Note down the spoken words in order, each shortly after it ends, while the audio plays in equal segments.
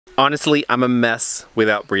Honestly, I'm a mess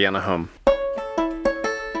without Brianna home.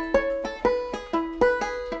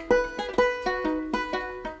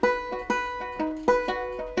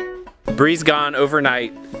 Bree's gone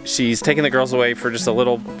overnight. She's taking the girls away for just a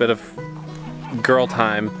little bit of girl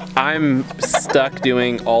time. I'm stuck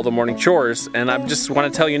doing all the morning chores, and I just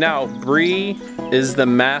want to tell you now, Bree is the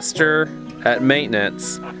master at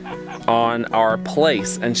maintenance on our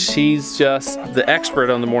place, and she's just the expert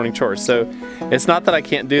on the morning chores. So it's not that I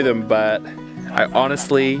can't do them, but I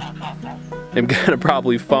honestly am gonna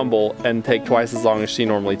probably fumble and take twice as long as she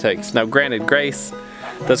normally takes. Now granted, Grace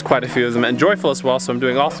does quite a few of them, and Joyful as well, so I'm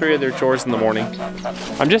doing all three of their chores in the morning.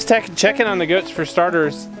 I'm just checking on the goats for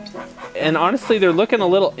starters, and honestly they're looking a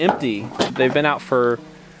little empty. They've been out for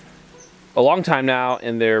a long time now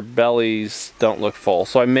and their bellies don't look full,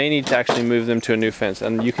 so I may need to actually move them to a new fence.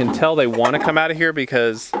 And you can tell they want to come out of here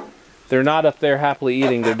because they're not up there happily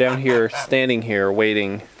eating. They're down here, standing here,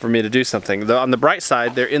 waiting for me to do something. On the bright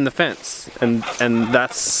side, they're in the fence, and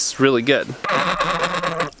that's really good.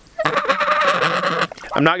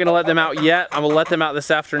 I'm not gonna let them out yet. I'm gonna let them out this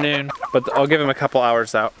afternoon, but I'll give them a couple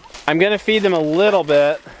hours out. I'm gonna feed them a little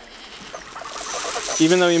bit,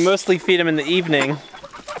 even though we mostly feed them in the evening,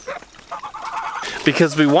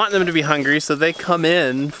 because we want them to be hungry so they come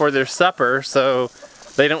in for their supper, so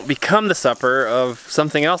they don't become the supper of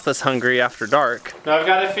something else that's hungry after dark. Now I've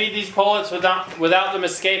got to feed these pullets without them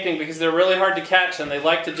escaping, because they're really hard to catch and they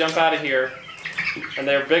like to jump out of here. And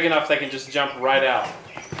they're big enough they can just jump right out.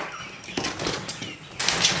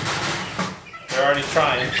 They're already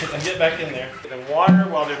trying. Get back in there. Get them water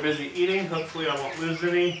while they're busy eating. Hopefully I won't lose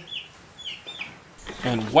any.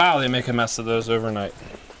 And wow, they make a mess of those overnight.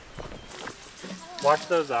 Wash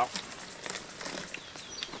those out.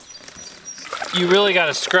 You really got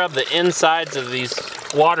to scrub the insides of these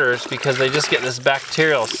waters because they just get this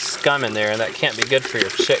bacterial scum in there, and that can't be good for your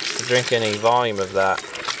chicks to drink any volume of that.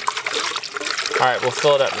 Alright, we'll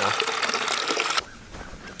fill it up now.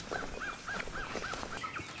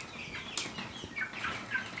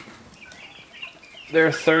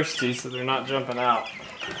 They're thirsty, so they're not jumping out.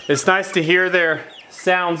 It's nice to hear their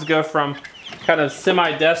sounds go from kind of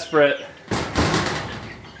semi-desperate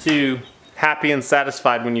to happy and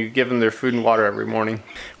satisfied when you give them their food and water every morning.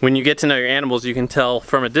 When you get to know your animals, you can tell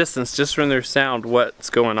from a distance, just from their sound, what's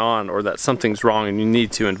going on or that something's wrong and you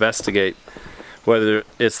need to investigate. Whether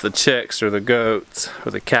it's the chicks or the goats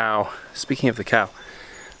or the cow. Speaking of the cow,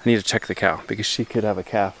 I need to check the cow because she could have a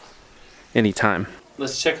calf anytime.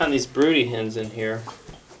 Let's check on these broody hens in here.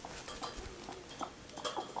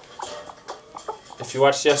 If you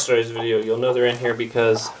watched yesterday's video, you'll know they're in here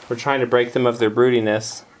because we're trying to break them of their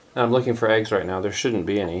broodiness. I'm looking for eggs right now. There shouldn't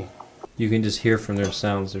be any. You can just hear from their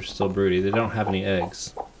sounds they're still broody. They don't have any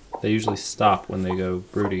eggs. They usually stop when they go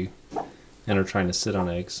broody and are trying to sit on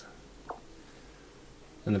eggs.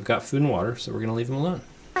 And they've got food and water, so we're going to leave them alone.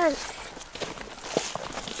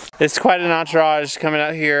 It's quite an entourage coming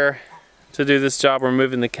out here to do this job. We're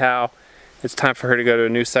moving the cow. It's time for her to go to a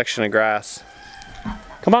new section of grass.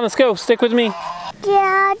 Come on, let's go. Stick with me.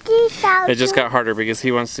 It just got harder because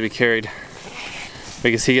he wants to be carried.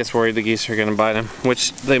 Because he gets worried the geese are going to bite him,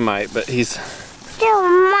 which they might, but he's...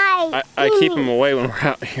 I keep him away when we're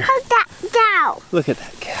out here. Look at that cow. Look at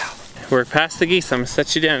that cow. We're past the geese. I'm going to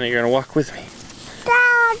set you down and you're going to walk with me.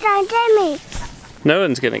 Don't get me. No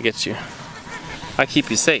one's going to get you. I keep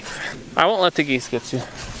you safe. I won't let the geese get you.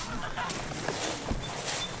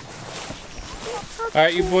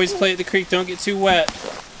 Alright, you boys play at the creek. Don't get too wet.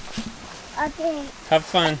 Okay. Have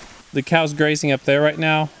fun. The cow's grazing up there right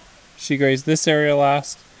now. She grazed this area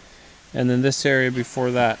last, and then this area before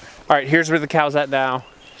that. Alright, here's where the cow's at now.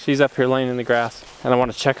 She's up here laying in the grass, and I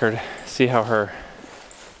want to check her to see how her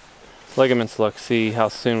ligaments look, see how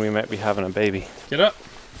soon we might be having a baby. Get up.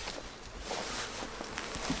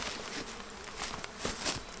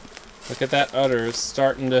 Look at that udder, it's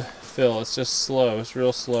starting to fill. It's just slow, it's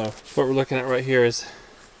real slow. What we're looking at right here is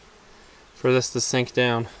for this to sink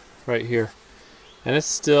down right here. And it's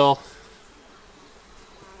still,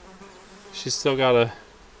 she's still got a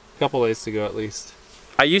couple days to go at least.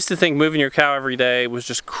 I used to think moving your cow every day was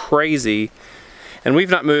just crazy, and we've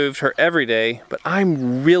not moved her every day, but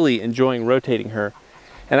I'm really enjoying rotating her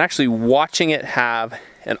and actually watching it have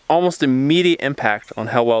an almost immediate impact on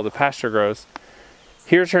how well the pasture grows.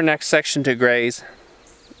 Here's her next section to graze.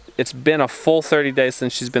 It's been a full 30 days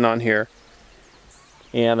since she's been on here,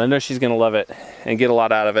 and I know she's gonna love it and get a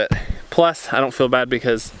lot out of it. Plus, I don't feel bad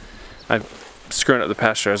because I'm screwing up the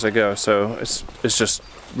pasture as I go, so it's just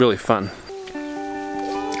really fun.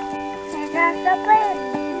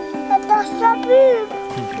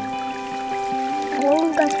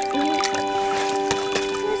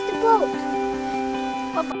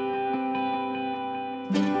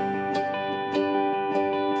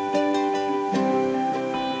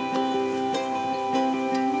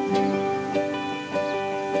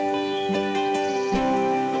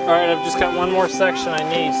 Alright, I've just got one more section I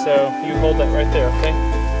need, so you hold that right there, okay?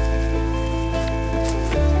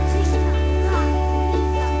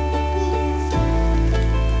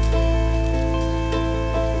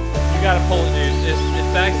 You gotta pull it, dude.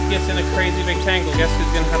 If that gets in a crazy big tangle, guess who's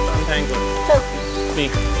gonna have to untangle it? Me.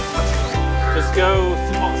 Just go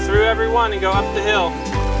through every one and go up the hill.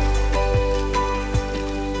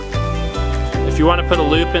 If you want to put a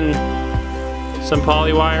loop in some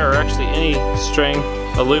poly wire, or actually any string,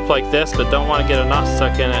 a loop like this, but don't want to get a knot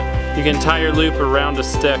stuck in it, you can tie your loop around a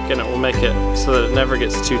stick and it will make it so that it never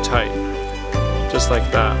gets too tight. Just like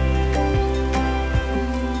that.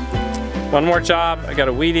 One more job, I got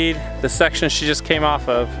a weed eat. The section she just came off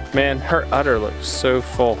of, man, her udder looks so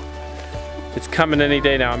full. It's coming any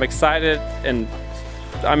day now. I'm excited, and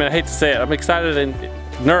I mean, I hate to say it, I'm excited and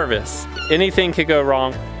nervous. Anything could go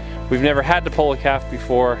wrong. We've never had to pull a calf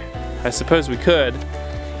before. I suppose we could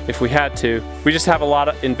if we had to. We just have a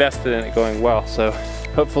lot invested in it going well, so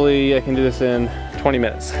hopefully I can do this in 20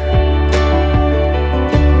 minutes.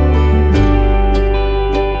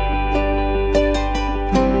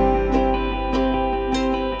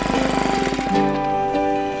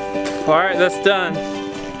 All right, that's done.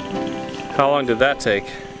 How long did that take?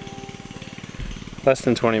 Less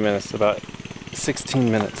than 20 minutes, about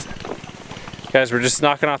 16 minutes. Guys, we're just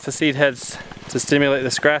knocking off the seed heads to stimulate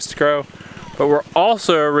this grass to grow, but we're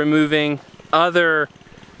also removing other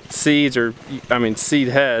seeds, or I mean seed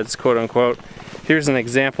heads, quote unquote. Here's an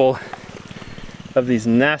example of these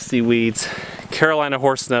nasty weeds. Carolina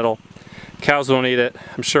horse nettle. Cows won't eat it.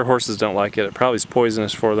 I'm sure horses don't like it. It probably is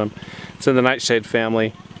poisonous for them. It's in the nightshade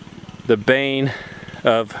family. The bane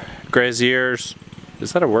of graziers,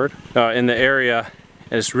 is that a word? In the area,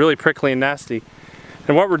 and it's really prickly and nasty.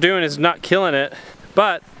 And what we're doing is not killing it,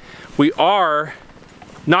 but we are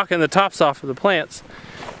knocking the tops off of the plants,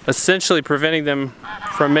 essentially preventing them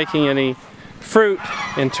from making any fruit,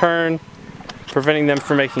 in turn preventing them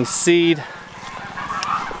from making seed,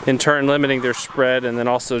 in turn limiting their spread, and then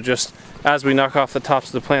also just as we knock off the tops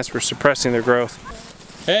of the plants, we're suppressing their growth.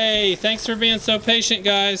 Hey, thanks for being so patient,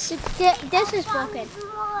 guys. This is broken.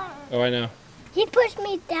 Oh, I know. He pushed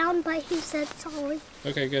me down, but he said sorry.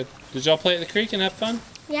 Okay, good. Did y'all play at the creek and have fun?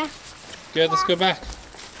 Yeah. Good, let's go back.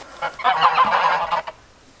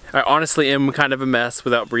 I honestly am kind of a mess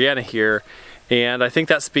without Brianna here, and I think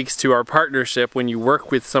that speaks to our partnership. When you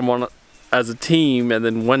work with someone as a team and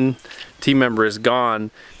then one team member is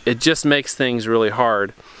gone, it just makes things really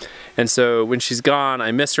hard. And so when she's gone,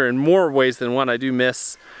 I miss her in more ways than one. I do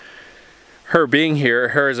miss her being here,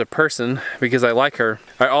 her as a person, because I like her.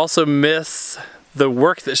 I also miss the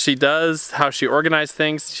work that she does, how she organizes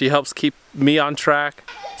things. She helps keep me on track.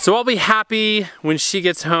 So I'll be happy when she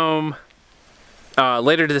gets home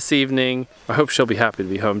later this evening. I hope she'll be happy to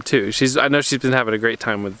be home too. I know she's been having a great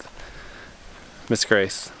time with Miss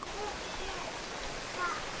Grace.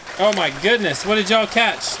 Oh my goodness, what did y'all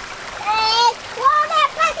catch?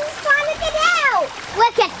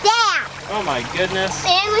 Look at that! Oh my goodness.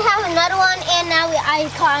 And we have another one, and now I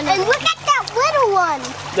caught another. And look at that little one!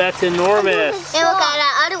 That's enormous. And look at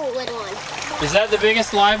that other little one. Is that the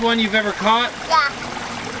biggest live one you've ever caught? Yeah.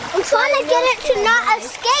 I'm trying to get it to not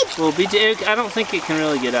escape. Well, BJ, I don't think it can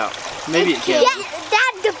really get out. Maybe it can. Yeah,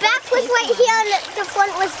 Dad, the back was right here and the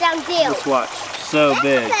front was down there. Let's watch. So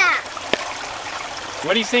big.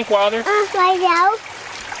 What do you think, Wilder? Right now.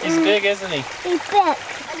 He's big, isn't he? He's big.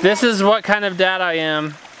 This is what kind of dad I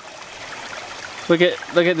am. Look at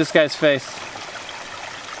this guy's face.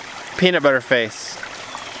 Peanut butter face.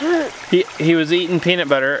 He was eating peanut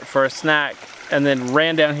butter for a snack and then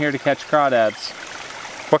ran down here to catch crawdads.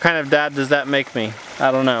 What kind of dad does that make me? I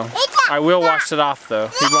don't know. I will wash it off though.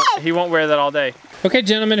 He won't wear that all day. Okay,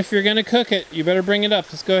 gentlemen, if you're gonna cook it, you better bring it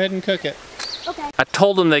up. Let's go ahead and cook it. Okay. I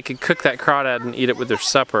told them they could cook that crawdad and eat it with their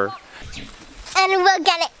supper. And we're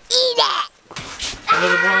gonna eat it. Under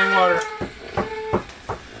the boiling water.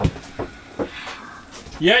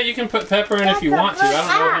 Yeah, you can put pepper in if you want to. I don't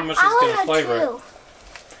know how much it's going to flavor it.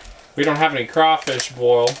 We don't have any crawfish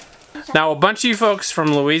boil. Now, a bunch of you folks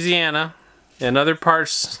from Louisiana and other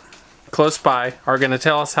parts close by are going to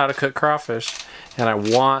tell us how to cook crawfish, and I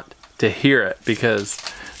want to hear it because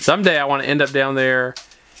someday I want to end up down there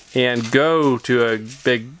and go to a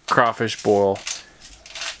big crawfish boil.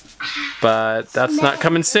 But that's not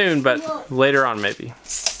coming soon, but later on maybe.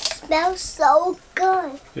 Smells so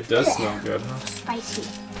good. It does smell good, huh? Spicy.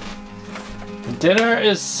 Dinner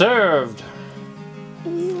is served.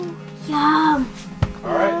 Yum.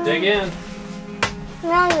 All right, dig in.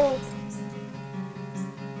 Right.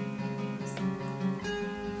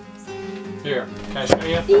 Here, can I show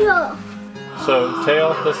you? Yeah. So,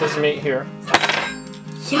 tail, this is meat here.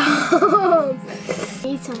 Yum!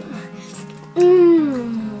 Eat some.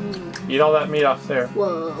 Mmm. Eat all that meat off there.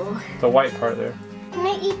 Whoa. The white part there. Can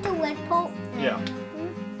I eat the wet part? Yeah.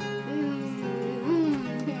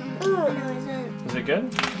 No, it's not. Is it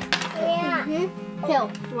good? Yeah. Here,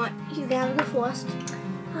 you can have the first.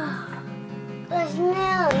 The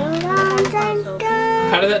smell.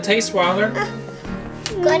 How did that taste, Wilder?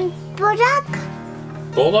 Good. Bulldog?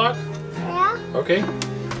 Bulldog? Yeah. Okay.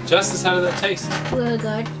 Justice, how did that taste? Really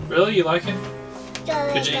good. Really? You like it?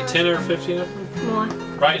 Could you eat 10 or 15 of them? More.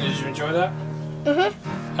 Right, did you enjoy that? Mm-hmm.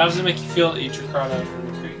 How does it make you feel to eat your crowd out from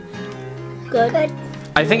the creek? Good.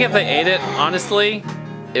 I think if they ate it, honestly,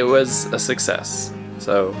 it was a success.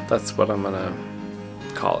 So that's what I'm gonna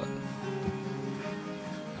call it.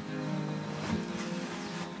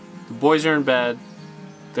 The boys are in bed.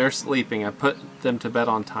 They're sleeping. I put them to bed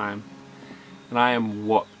on time. And I am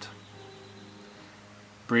whooped.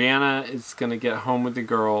 Brianna is gonna get home with the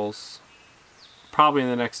girls probably in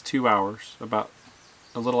the next 2 hours, about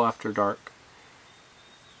a little after dark.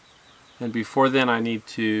 And before then I need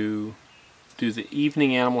to do the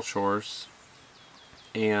evening animal chores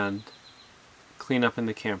and clean up in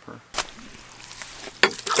the camper.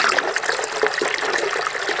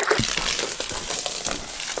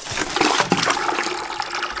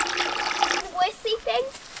 The boys sleeping?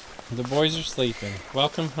 The boys are sleeping.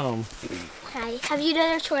 Welcome home. Hi. Have you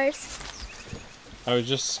done your chores? I was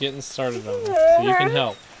just getting started on them, so you can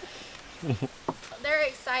help. They're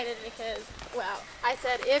excited because, well, I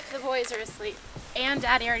said if the boys are asleep and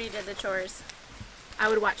Daddy already did the chores, I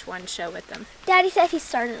would watch one show with them. Daddy said he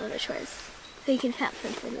started on the chores, so you can help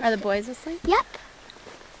him finish. Are the boys asleep? Yep.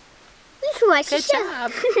 We can watch Good the show.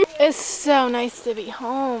 job. It's so nice to be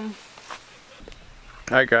home.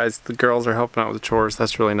 Alright guys, the girls are helping out with the chores.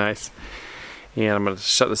 That's really nice. And I'm going to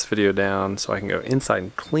shut this video down so I can go inside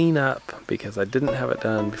and clean up because I didn't have it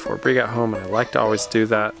done before Bree got home, and I like to always do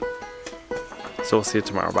that. So we'll see you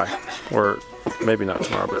tomorrow. Bye. Or maybe not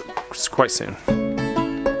tomorrow, but quite soon.